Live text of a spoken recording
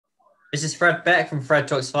This is Fred Beck from Fred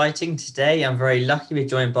Talks Fighting. Today, I'm very lucky to be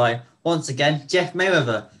joined by, once again, Jeff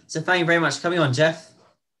Mayweather. So thank you very much for coming on, Jeff.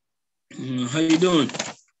 How you doing?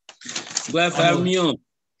 Glad for I'm having all, me on.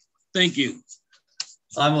 Thank you.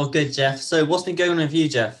 I'm all good, Jeff. So what's been going on with you,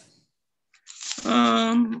 Jeff?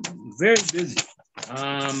 Um, Very busy.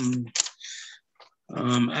 Um,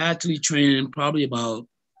 Actually training probably about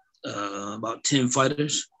 10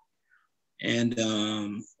 fighters, and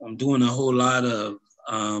I'm doing a whole lot of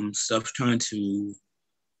stuff trying to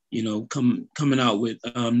coming out with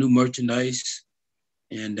new merchandise,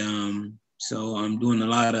 and so I'm doing a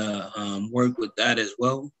lot of work with that as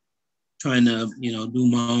well, trying to do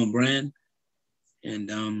my own brand,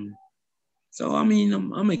 and so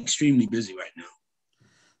I'm extremely busy right now.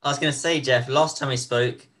 I was going to say, Jeff, last time we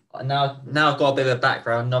spoke, now I've got a bit of a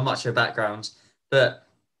background, not much of a background, but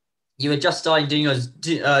you were just starting doing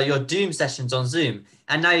your Doom sessions on Zoom,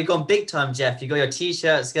 and now you've gone big time, Jeff. You've got your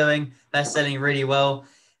T-shirts going, they're selling really well,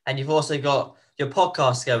 and you've also got your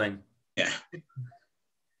podcast going. Yeah.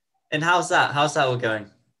 And how's that? How's that all going?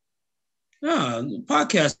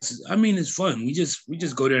 Podcasts. I mean, it's fun. We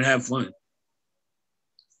just go there and have fun.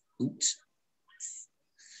 Oops.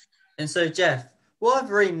 And so, Jeff, what I've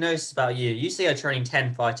really noticed about you, you say you're training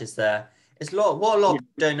 10 fighters there. What a lot of Yeah. people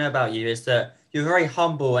don't know about you is that you're very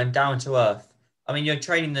humble and down to earth. I mean, you're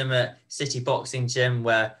training them at City Boxing Gym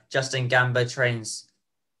where Justin Gamba trains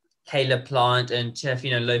Caleb Plant and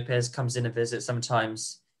Chefino Lopez comes in and visit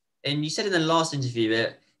sometimes. And you said in the last interview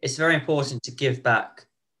it's very important to give back.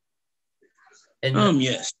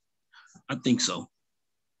 Yes, I think so.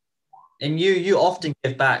 And you often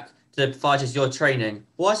give back to the fighters you're training.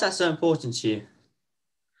 Why is that so important to you?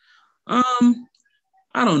 Um,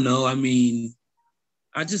 I don't know. I mean,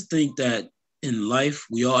 I just think that in life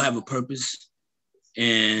we all have a purpose,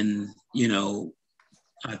 and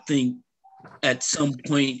I think at some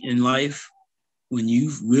point in life when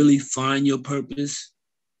you really find your purpose,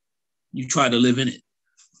 you try to live in it.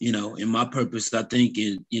 In my purpose, I think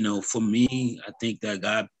for me, I think that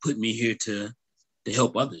God put me here to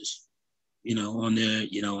help others. On there,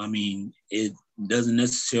 I mean, it doesn't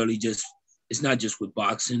necessarily it's not just with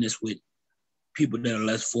boxing, it's with people that are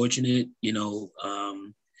less fortunate,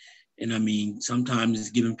 and I mean, sometimes it's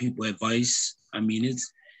giving people advice. I mean,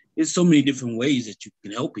 it's so many different ways that you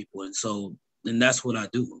can help people. And that's what I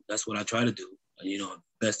do. That's what I try to do,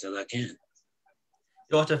 best as I can.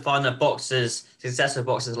 You often find that boxers, successful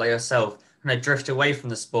boxers like yourself, kind of drift away from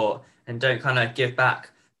the sport and don't kind of give back,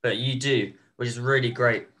 but you do, which is really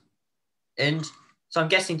great. And so I'm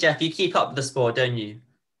guessing, Jeff, you keep up with the sport, don't you?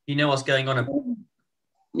 You know what's going on.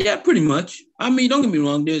 Yeah, pretty much. I mean, don't get me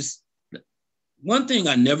wrong. There's one thing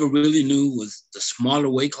I never really knew was the smaller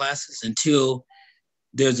weight classes until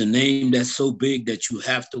there's a name that's so big that you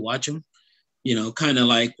have to watch them. Kind of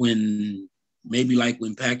like when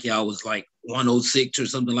Pacquiao was like 106 or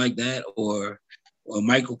something like that, or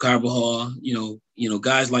Michael Carvajal,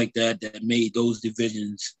 guys like that made those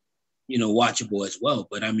divisions, watchable as well.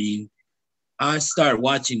 But I mean, I start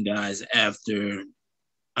watching guys after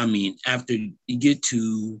you get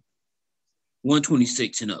to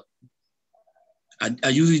 126 and up. I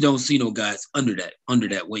usually don't see no guys under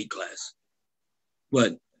that weight class.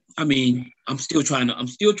 But I mean, I'm still trying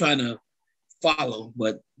to follow,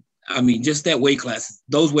 but I mean, just that weight class,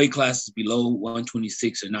 those weight classes below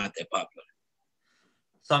 126 are not that popular.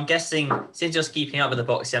 So I'm guessing, since you're keeping up with the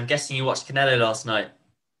boxing, I'm guessing you watched Canelo last night.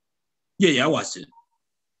 Yeah, I watched it.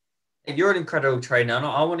 If you're an incredible trainer, and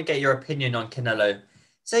I want to get your opinion on Canelo.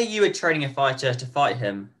 Say you were training a fighter to fight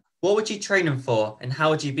him. What would you train him for, and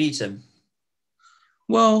how would you beat him?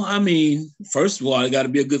 Well, I mean, first of all, you got to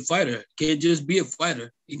be a good fighter. Can't just be a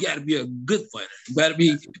fighter. You got to be a good fighter. You got to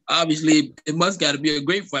be, obviously, it must got to be a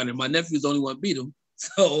great fighter. My nephew's the only one beat him.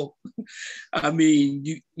 So, I mean,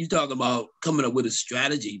 you talk about coming up with a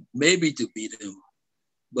strategy, maybe to beat him,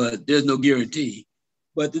 but there's no guarantee.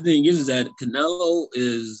 But the thing is that Canelo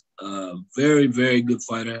is a very, very good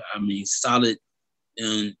fighter. I mean, solid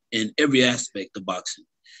in every aspect of boxing.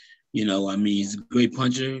 I mean, he's a great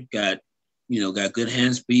puncher, got good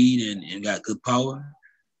hand speed and got good power.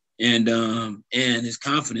 And his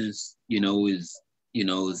confidence, is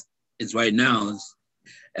right now is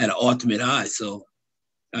at an ultimate high. So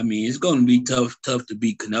I mean, it's going to be tough to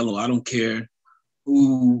beat Canelo. I don't care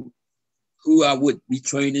who I would be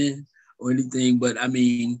training or anything, but I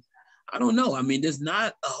mean, I don't know. I mean, there's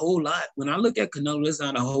not a whole lot. When I look at Canelo, there's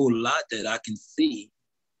not a whole lot that I can see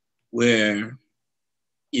where,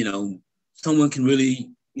 you know, someone can really,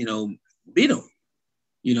 beat him.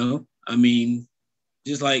 I mean,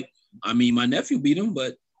 just like, I mean, my nephew beat him,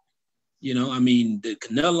 but, I mean, the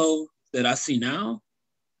Canelo that I see now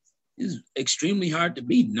is extremely hard to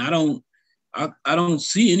beat. And I don't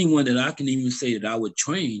see anyone that I can even say that I would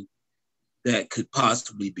train that could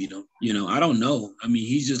possibly beat him. You know, I don't know. I mean,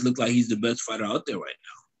 he just looked like he's the best fighter out there right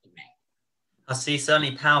now. I see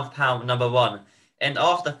certainly pound for pound number one. And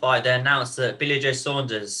after the fight, they announced that Billy Joe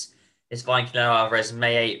Saunders is fighting Canelo Alvarez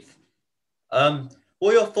May 8th.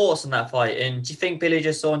 What are your thoughts on that fight? And do you think Billy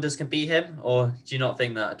Joe Saunders can beat him, or do you not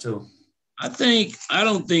think that at all? I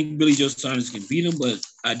don't think Billy Joe Saunders can beat him, but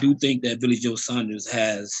I do think that Billy Joe Saunders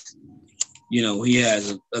has, you know, he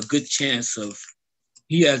has a good chance of,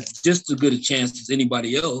 he has just as good a chance as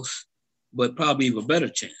anybody else, but probably a better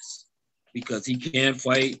chance because he can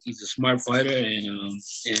fight. He's a smart fighter and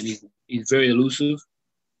he's very elusive.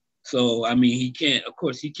 So I mean, he can't. Of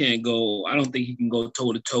course, he can't go. I don't think he can go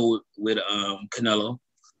toe to toe with Canelo,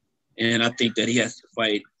 and I think that he has to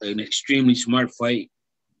fight an extremely smart fight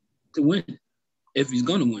to win. If he's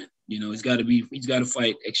gonna win, you know, he's got to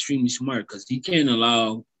fight extremely smart because he can't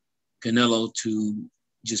allow Canelo to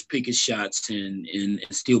just pick his shots and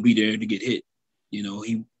still be there to get hit. You know,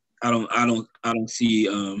 I don't see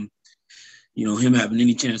you know, him having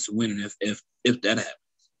any chance of winning if that happens.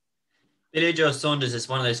 Billy Joe Saunders is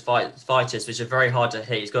one of those fighters which are very hard to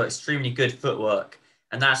hit. He's got extremely good footwork,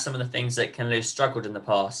 and that's some of the things that Canelo struggled in the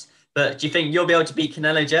past. But do you think you'll be able to beat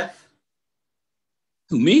Canelo, Jeff?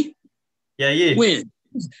 Who, me? Yeah, you. Win.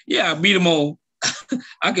 Yeah, I beat him on.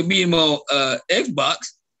 I could beat him on Xbox.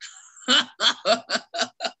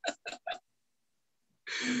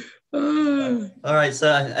 All right. So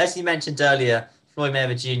as you mentioned earlier, Floyd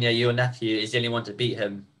Mayweather Jr., your nephew, is the only one to beat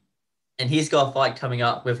him, and he's got a fight coming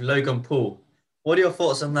up with Logan Paul. What are your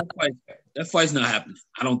thoughts on that? That fight's not happening.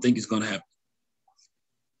 I don't think it's going to happen.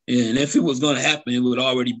 And if it was going to happen, it would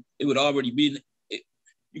already be.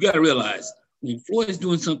 You got to realize when Floyd's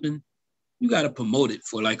doing something, you got to promote it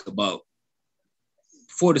for like about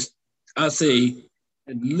I'd say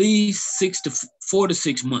at least 4 to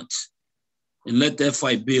 6 months, and let that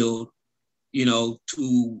fight build, you know,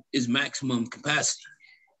 to its maximum capacity.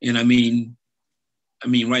 And I mean,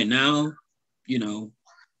 right now, you know,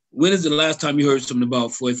 when is the last time you heard something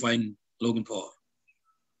about Floyd fighting Logan Paul?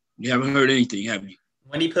 You haven't heard anything, have you?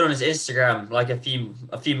 When he put on his Instagram like a few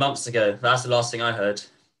months ago, that's the last thing I heard.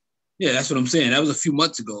 Yeah, that's what I'm saying. That was a few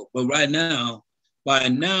months ago. But by now,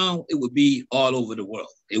 it would be all over the world.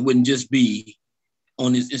 It wouldn't just be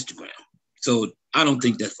on his Instagram. So I don't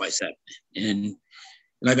think that fight's happening. And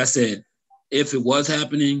like I said, if it was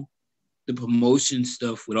happening, the promotion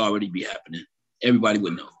stuff would already be happening. Everybody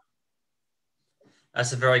would know.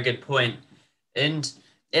 That's a very good point. And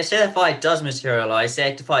if say the fight does materialize,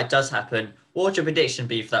 say the fight does happen, what would your prediction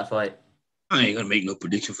be for that fight? I ain't gonna make no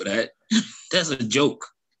prediction for that. That's a joke.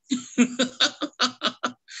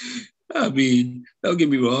 I mean, don't get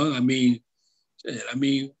me wrong. I mean,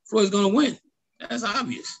 Floyd's gonna win. That's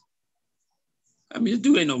obvious. I mean, this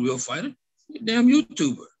dude ain't no real fighter. He's a damn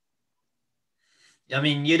YouTuber. I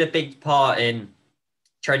mean, you had a big part in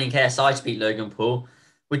training KSI to beat Logan Paul.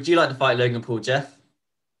 Would you like to fight Logan Paul, Jeff?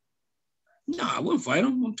 No, I wouldn't fight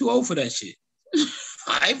him. I'm too old for that shit.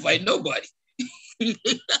 I ain't fighting nobody.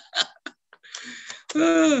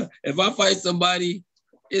 If I fight somebody,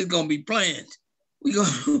 it's gonna be planned. We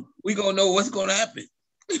gonna know what's gonna happen.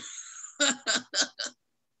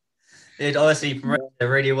 It honestly promoted it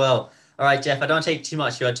really well. All right, Jeff, I don't take too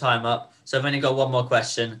much of your time up, so I've only got one more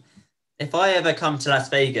question. If I ever come to Las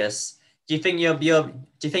Vegas, do you think you'll be able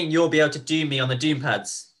to do me on the Doom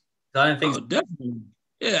pads? I don't think. Oh, definitely.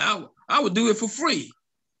 Yeah, I would do it for free.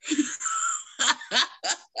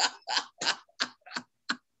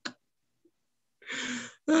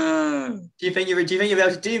 Do you think you'll be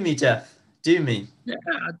able to do me, Jeff? Do me? Yeah,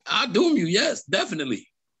 I'll doom you. Yes, definitely.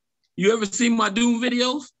 You ever seen my Doom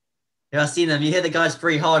videos? Yeah, I've seen them. You hit the guys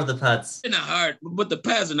pretty hard with the pads. They're not hard, but the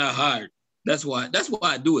pads are not hard. That's why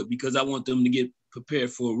I do it, because I want them to get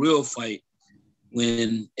prepared for a real fight.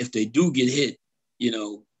 When if they do get hit, you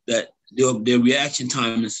know, that their reaction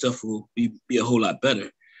time and stuff will be a whole lot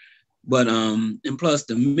better. But and plus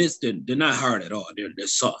the mitts, they're not hard at all. They're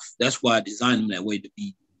soft. That's why I designed them that way, to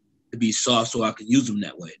be soft, so I can use them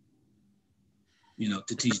that way. You know,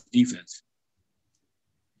 to teach defense.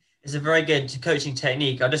 It's a very good coaching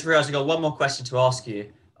technique. I just realized I got one more question to ask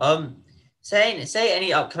you. Say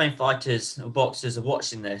any upcoming fighters or boxers are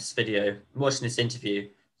watching this video, watching this interview.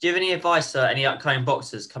 Do you have any advice for any upcoming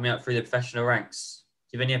boxers coming up through the professional ranks?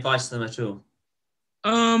 Do you have any advice to them at all?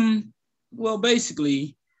 Well,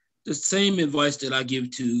 basically, the same advice that I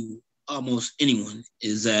give to almost anyone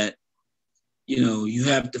is that, you know, you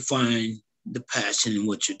have to find the passion in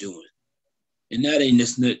what you're doing. And that ain't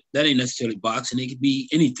necessarily boxing. It could be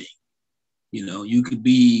anything. You could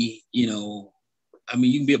be, you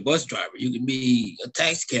can be a bus driver, you can be a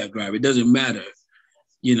taxi cab driver. It doesn't matter.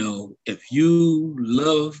 If you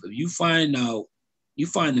find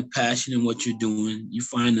the passion in what you're doing, you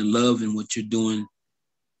find the love in what you're doing,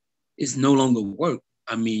 it's no longer work.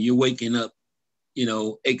 You're waking up,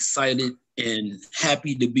 excited and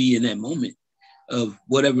happy to be in that moment of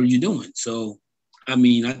whatever you're doing. So, I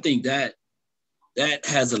think that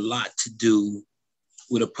has a lot to do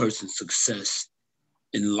with a person's success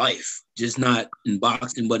in life, just not in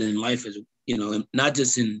boxing, but in life as not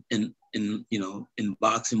just in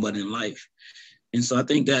boxing, but in life. And so I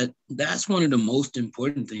think that's one of the most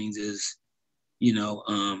important things is,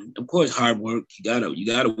 of course, hard work. You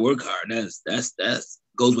gotta work hard. That's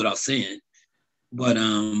goes without saying. But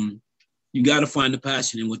you gotta find the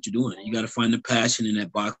passion in what you're doing. You gotta find the passion in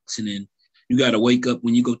that boxing, and you gotta wake up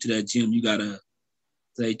when you go to that gym. You gotta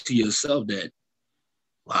say to yourself that,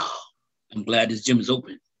 wow, I'm glad this gym is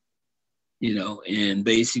open. And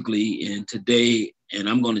basically, and today, and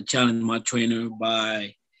I'm going to challenge my trainer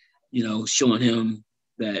by, showing him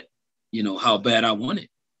that, how bad I want it.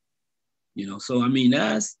 So I think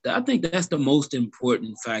that's the most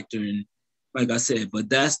important factor, and like I said, but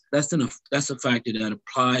that's a factor that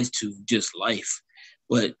applies to just life,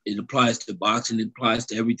 but it applies to boxing, it applies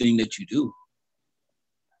to everything that you do.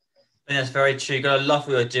 And that's very true. You gotta love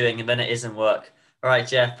what you're doing, and then it isn't work. All right,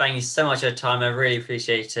 Jeff. Thank you so much for your time. I really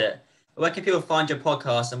appreciate it. Where can people find your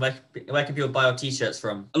podcast, and where can people buy your t-shirts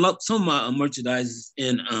from? Some of my merchandise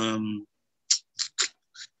is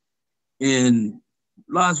in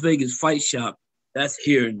Las Vegas Fight Shop. That's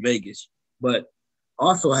here in Vegas, but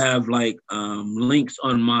also have like links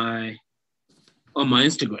on my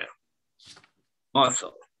Instagram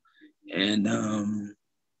also, and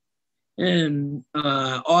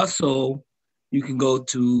also you can go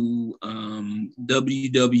to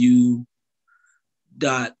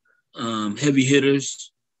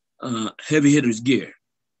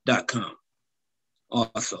heavyhittersgear.com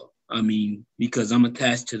also. Because I'm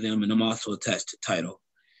attached to them and I'm also attached to Title.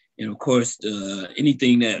 And of course,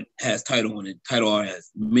 anything that has Title on it, Title R has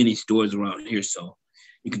many stores around here, so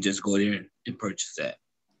you can just go there and purchase that.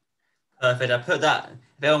 Perfect. I put that.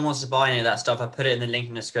 If anyone wants to buy any of that stuff, I put it in the link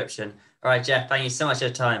in the description. All right, Jeff. Thank you so much for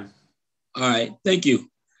your time. All right. Thank you.